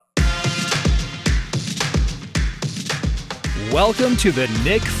Welcome to the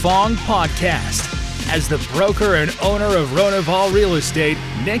Nick Fong Podcast. As the broker and owner of Ronaval Real Estate,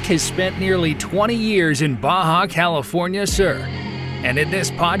 Nick has spent nearly 20 years in Baja, California, Sur. And in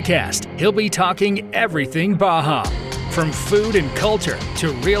this podcast, he'll be talking everything Baja, from food and culture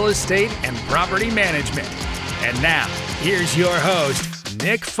to real estate and property management. And now, here's your host,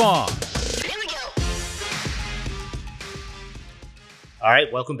 Nick Fong. All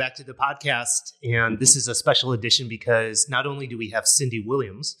right, welcome back to the podcast. And this is a special edition because not only do we have Cindy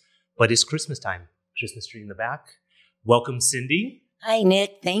Williams, but it's Christmas time. Christmas tree in the back. Welcome, Cindy. Hi,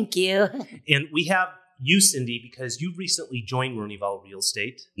 Nick. Thank you. And we have you, Cindy, because you recently joined Ronaval Real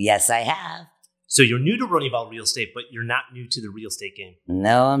Estate. Yes, I have. So you're new to Ronaval Real Estate, but you're not new to the real estate game.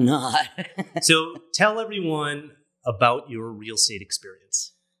 No, I'm not. So tell everyone about your real estate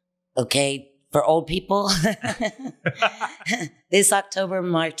experience. Okay, for old people, this October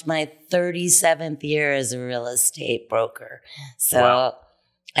marked my 37th year as a real estate broker. So wow.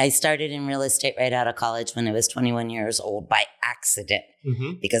 I started in real estate right out of college when I was 21 years old by accident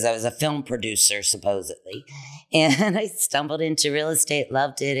because I was a film producer, supposedly. And I stumbled into real estate,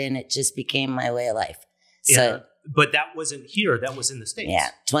 loved it, and it just became my way of life. So, but that wasn't here. That was in the States. Yeah.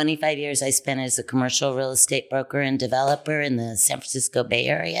 25 years I spent as a commercial real estate broker and developer in the San Francisco Bay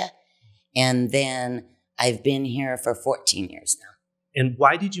Area. And then I've been here for 14 years now. And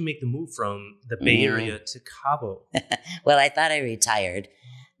why did you make the move from the Bay Area to Cabo? Well, I thought I retired.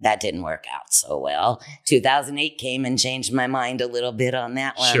 That didn't work out so well. 2008 came and changed my mind a little bit on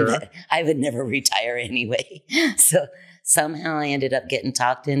that one. Sure. But I would never retire anyway. So somehow I ended up getting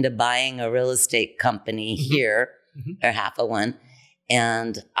talked into buying a real estate company here, or half of one.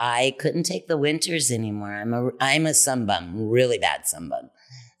 And I couldn't take the winters anymore. I'm a sunbum, really bad sunbum.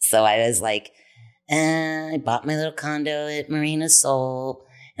 So I was like, I bought my little condo at Marina Sol,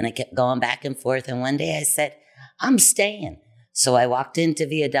 and I kept going back and forth. And one day I said, I'm staying. So I walked into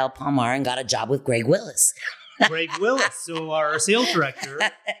Via del Palmar and got a job with Greg Willis. Greg Willis, so our sales director.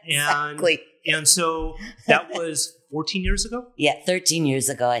 Exactly. And so that was 14 years ago? Yeah, 13 years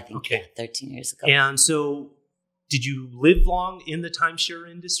ago, I think. Okay. Yeah, 13 years ago. And so did you live long in the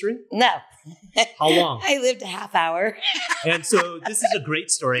timeshare industry? No. How long? I lived a half hour. And so this is a great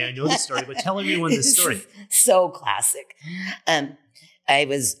story. I know the story, but tell everyone this story. So classic. I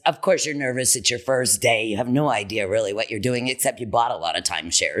was, of course, you're nervous. It's your first day. You have no idea really what you're doing, except you bought a lot of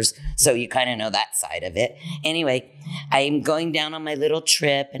timeshares. So you kind of know that side of it. Anyway, I'm going down on my little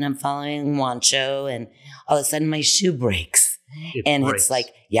trip and I'm following Wancho, and all of a sudden my shoe breaks. It's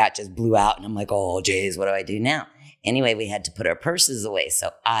like, it just blew out. And I'm like, oh, geez, what do I do now? Anyway, we had to put our purses away.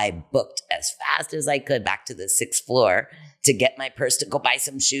 So I booked as fast as I could back to the 6th floor to get my purse to go buy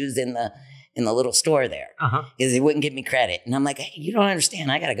some shoes in the little store there because they wouldn't give me credit. And I'm like, hey, you don't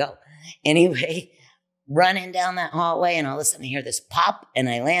understand. I got to go. Anyway, running down that hallway, and all of a sudden I hear this pop and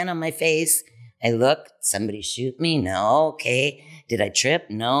I land on my face. I look, somebody shoot me? No. Okay. Did I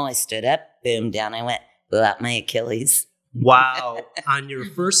trip? No. I stood up, boom, down I went, blew out my Achilles. Wow. On your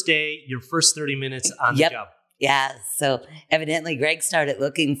first day, your first 30 minutes on the job. Yeah, so evidently Greg started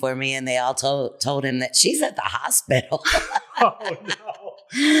looking for me, and they all told him that she's at the hospital. Oh,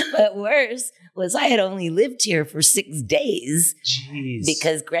 no. But worse was I had only lived here for 6 days. Jeez.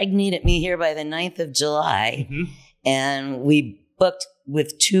 Because Greg needed me here by the 9th of July. And we booked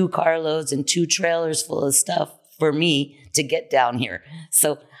with 2 carloads and 2 trailers full of stuff for me to get down here.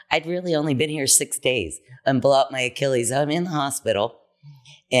 So I'd really only been here 6 days and blow out my Achilles. I'm in the hospital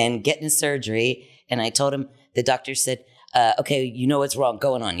and getting a surgery, and I told him, the doctor said, okay, you know what's wrong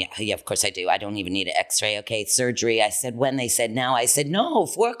going on. Yeah, of course I do. I don't even need an x-ray. Okay, surgery. I said, when? They said, now. I said, no,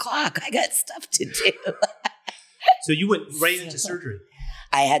 4:00. I got stuff to do. So you went right into surgery?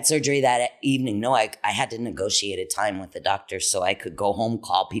 I had surgery that evening. No, I had to negotiate a time with the doctor so I could go home,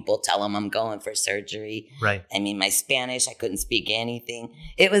 call people, tell them I'm going for surgery. Right. I mean, my Spanish, I couldn't speak anything.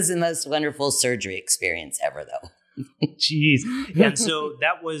 It was the most wonderful surgery experience ever, though. Jeez. And so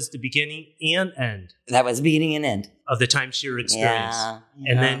that was the beginning and end. That was beginning and end. Of the timeshare experience. Yeah.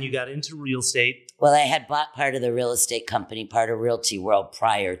 And then you got into real estate. Well, I had bought part of the real estate company, part of Realty World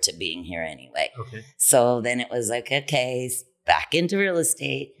prior to being here anyway. Okay. So then it was like, okay, back into real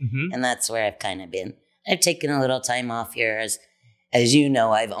estate. And that's where I've kind of been. I've taken a little time off here. As you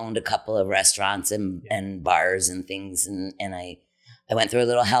know, I've owned a couple of restaurants and bars and things. And I went through a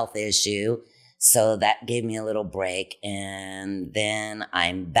little health issue. So that gave me a little break, and then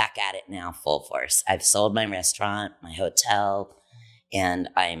I'm back at it now full force. I've sold my restaurant, my hotel, and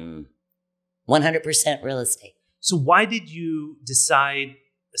I'm 100% real estate. So why did you decide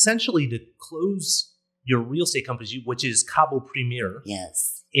essentially to close your real estate company, which is Cabo Premier?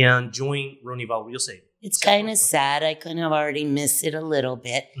 Yes. and join Ronival Real Estate. It's kind of sad. I kind of already miss it a little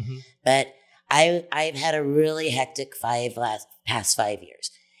bit, but I've had a really hectic past 5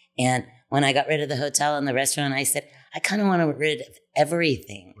 years. And when I got rid of the hotel and the restaurant, I said, I kind of want to get rid of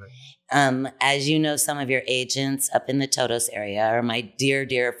everything. Right. As you know, some of your agents up in the Todos area are my dear,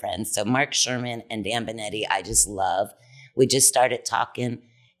 dear friends. So Mark Sherman and Dan Benetti, I just love. We just started talking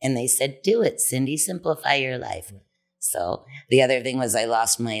and they said, do it, Cindy, simplify your life. Right. So the other thing was I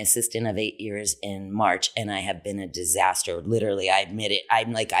lost my assistant of 8 years in March and I have been a disaster. Literally, I admit it.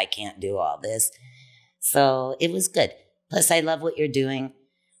 I'm like, I can't do all this. So it was good. Plus, I love what you're doing.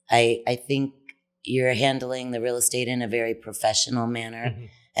 I think you're handling the real estate in a very professional manner.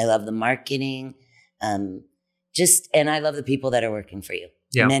 I love the marketing. And I love the people that are working for you.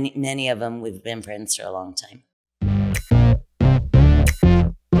 Yeah. Many of them, we've been friends for a long time.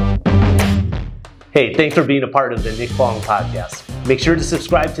 Hey, thanks for being a part of the Nick Fong podcast. Make sure to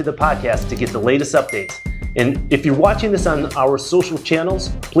subscribe to the podcast to get the latest updates. And if you're watching this on our social channels,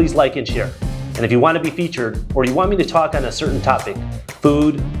 please like and share. And if you want to be featured or you want me to talk on a certain topic,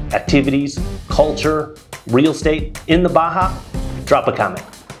 food, activities, culture, real estate in the Baja, drop a comment.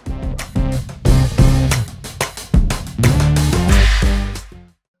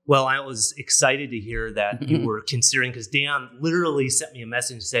 Well, I was excited to hear that you were considering, because Dan literally sent me a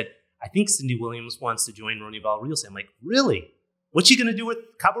message and said, I think Cindy Williams wants to join Ronival Real Estate. I'm like, really? What's she going to do with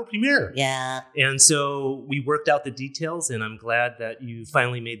Cabo Premier? Yeah. And so we worked out the details, and I'm glad that you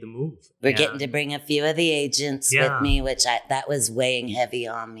finally made the move. We're getting to bring a few of the agents with me, which that was weighing heavy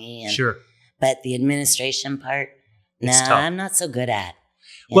on me. And, sure. But the administration part, I'm not so good at.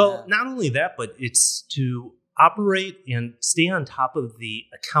 Well, not only that, but it's to operate and stay on top of the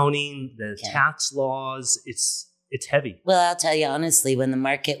accounting, the tax laws. It's heavy. Well, I'll tell you honestly, when the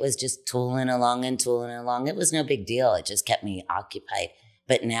market was just tooling along, it was no big deal. It just kept me occupied.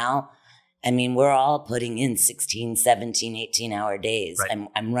 But now, I mean, we're all putting in 16, 17, 18-hour days. Right.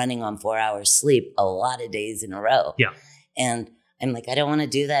 I'm running on 4 hours sleep a lot of days in a row. Yeah. And I'm like, I don't want to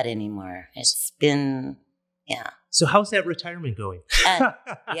do that anymore. It's been, So how's that retirement going?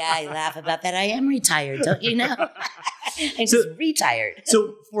 I laugh about that. I am retired, don't you know? I'm just retired.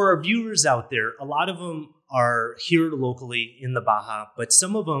 So for our viewers out there, a lot of them are here locally in the Baja, but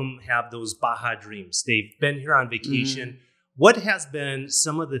some of them have those Baja dreams. They've been here on vacation. What has been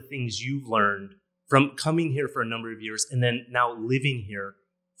some of the things you've learned from coming here for a number of years and then now living here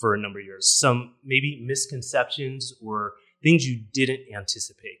for a number of years? Some maybe misconceptions or things you didn't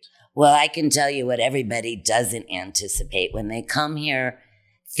anticipate? Well, I can tell you what everybody doesn't anticipate. When they come here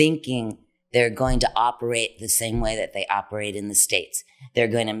thinking they're going to operate the same way that they operate in the States. They're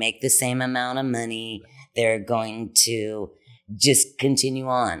going to make the same amount of money. They're going to just continue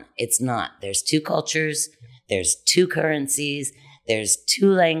on. It's not. There's two cultures. There's two currencies. There's two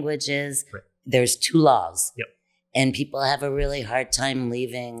languages. Right. There's two laws. Yep. And people have a really hard time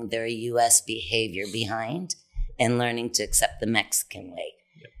leaving their U.S. behavior behind and learning to accept the Mexican way,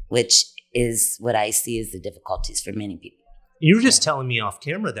 which is what I see as the difficulties for many people. You were just telling me off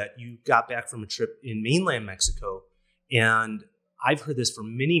camera that you got back from a trip in mainland Mexico, and I've heard this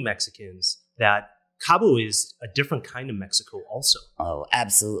from many Mexicans that Cabo is a different kind of Mexico also. Oh,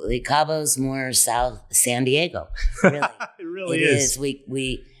 absolutely. Cabo's more South San Diego. Really. It really is.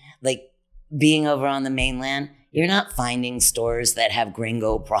 We like being over on the mainland, you're not finding stores that have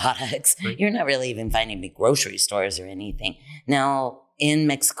gringo products. Right. You're not really even finding big grocery stores or anything. Now, in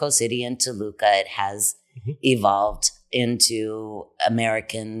Mexico City and Toluca, it has evolved into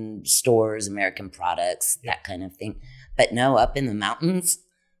American stores, American products, that kind of thing. But no, up in the mountains,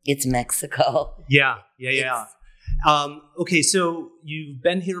 it's Mexico. Yeah. Okay, so you've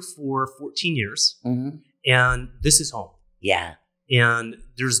been here for 14 years, and this is home. Yeah. And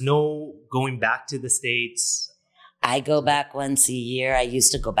there's no going back to the States. I go back once a year. I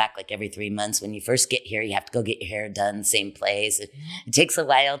used to go back like every 3 months. When you first get here, you have to go get your hair done, same place. It takes a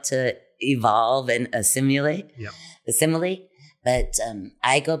while to evolve and assimilate. But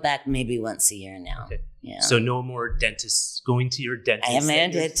I go back maybe once a year now. Okay. Yeah. So no more dentists going to your dentist. I have my own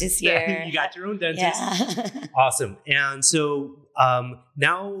dentist here. You got your own dentist. Yeah. Awesome. And so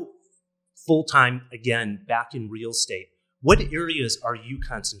now full time again back in real estate. What areas are you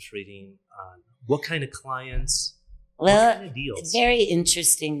concentrating on? What kind of clients? Well, what kind of deals? Very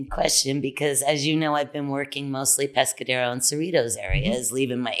interesting question because, as you know, I've been working mostly Pescadero and Cerritos areas,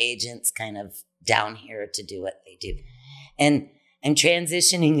 leaving my agents kind of down here to do what they do. And I'm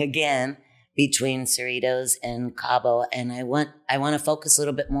transitioning again between Cerritos and Cabo, and I want to focus a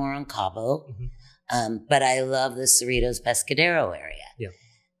little bit more on Cabo, but I love the Cerritos Pescadero area. Yeah.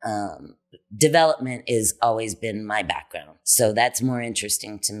 development has always been my background. So that's more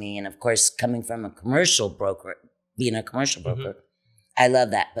interesting to me. And of course, coming from being a commercial broker, I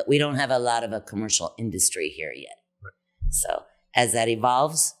love that. But we don't have a lot of a commercial industry here yet. Right. So as that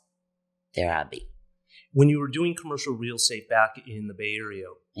evolves, there I'll be. When you were doing commercial real estate back in the Bay Area,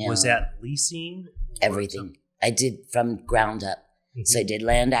 was that leasing? Everything. I did from ground up. So I did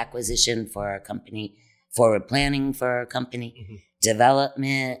land acquisition for a company, forward planning for a company,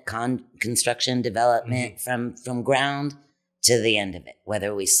 development, construction development from ground to the end of it,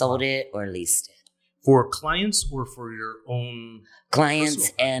 whether we sold it or leased it. For clients or for your own?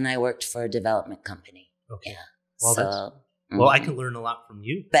 Clients, and I worked for a development company. Okay. Yeah. Well, I can learn a lot from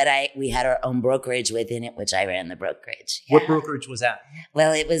you. But we had our own brokerage within it, which I ran the brokerage. Yeah. What brokerage was that?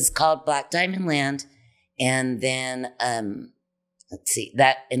 Well, it was called Black Diamond Land. And then, and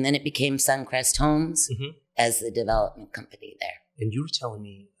then it became Suncrest Homes as the development company there. And you were telling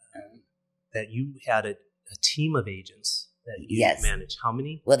me that you had a team of agents that you managed. How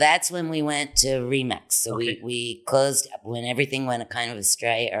many? Well, that's when we went to Remax. So we closed up when everything went kind of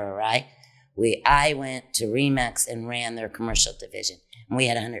astray or awry. I went to Remax and ran their commercial division. And we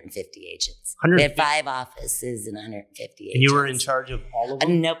had 150 agents. We had 5 offices and 150 agents. And you were in charge of all of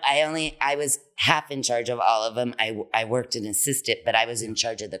them? Nope. I was half in charge of all of them. I worked and assisted, but I was in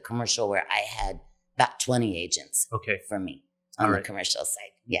charge of the commercial where I had about 20 agents for me on the commercial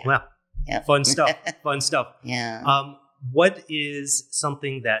side. Yeah. Wow. Yeah. Fun stuff. Fun stuff. Yeah. What is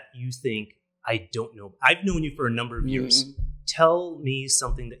something that you think I don't know? I've known you for a number of years. Tell me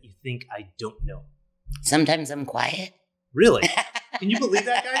something that you think I don't know. Sometimes I'm quiet. Really? Can you believe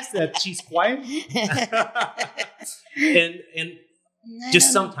that, guys? That she's quiet? and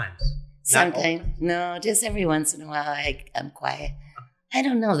just sometimes. Sometimes. No, just every once in a while I'm quiet. I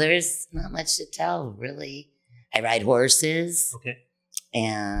don't know. There's not much to tell, really. I ride horses. Okay.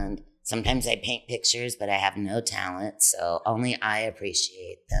 And sometimes I paint pictures, but I have no talent, so only I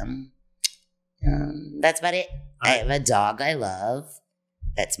appreciate them. That's about it. I have a dog I love.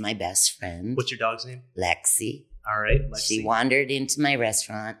 That's my best friend. What's your dog's name? Lexi. All right, Lexi. She wandered into my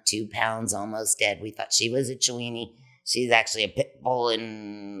restaurant, 2 pounds, almost dead. We thought she was a Chiweenie. She's actually a pit bull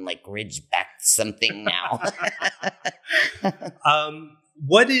and like Ridgeback something now.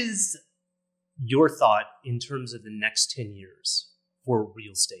 What is your thought in terms of the next 10 years for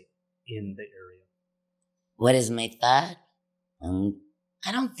real estate in the area? What is my thought?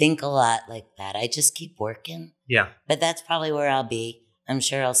 I don't think a lot like that. I just keep working. Yeah. But that's probably where I'll be. I'm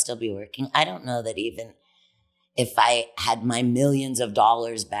sure I'll still be working. I don't know that even if I had my millions of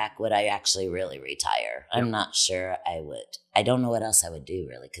dollars back, would I actually really retire? Yeah. I'm not sure I would. I don't know what else I would do,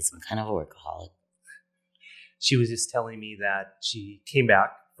 really, because I'm kind of a workaholic. She was just telling me that she came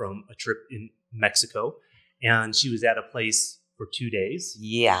back from a trip in Mexico, and she was at a place for 2 days.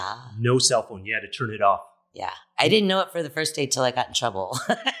 Yeah. No cell phone. You had to turn it off. Yeah. I didn't know it for the first day till I got in trouble.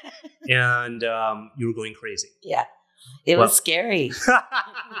 And you were going crazy. Yeah. It was scary.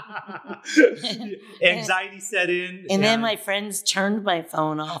 Anxiety set in. And then my friends turned my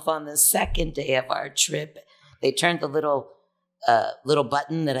phone off on the second day of our trip. They turned the little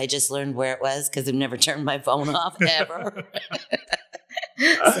button that I just learned where it was because I've never turned my phone off ever.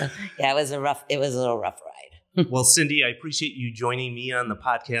 So, yeah, it was a little rough ride. Well, Cindy, I appreciate you joining me on the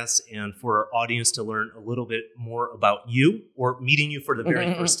podcast and for our audience to learn a little bit more about you or meeting you for the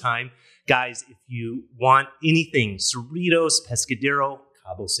very first time. Guys, if you want anything, Cerritos, Pescadero,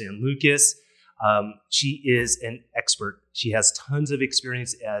 Cabo San Lucas, she is an expert. She has tons of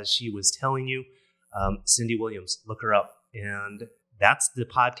experience, as she was telling you. Cindy Williams, look her up. And that's the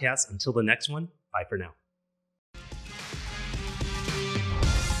podcast. Until the next one, bye for now.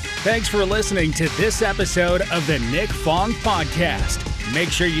 Thanks for listening to this episode of the Nick Fong Podcast. Make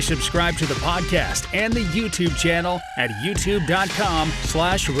sure you subscribe to the podcast and the YouTube channel at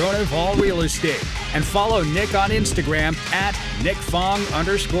youtube.com/Ronaval Real Estate and follow Nick on Instagram at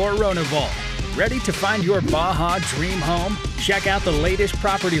NickFong_Ronaval. Ready to find your Baja dream home? Check out the latest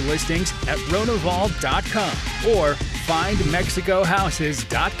property listings at Ronaval.com or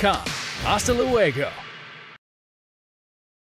findmexicohouses.com. Hasta luego.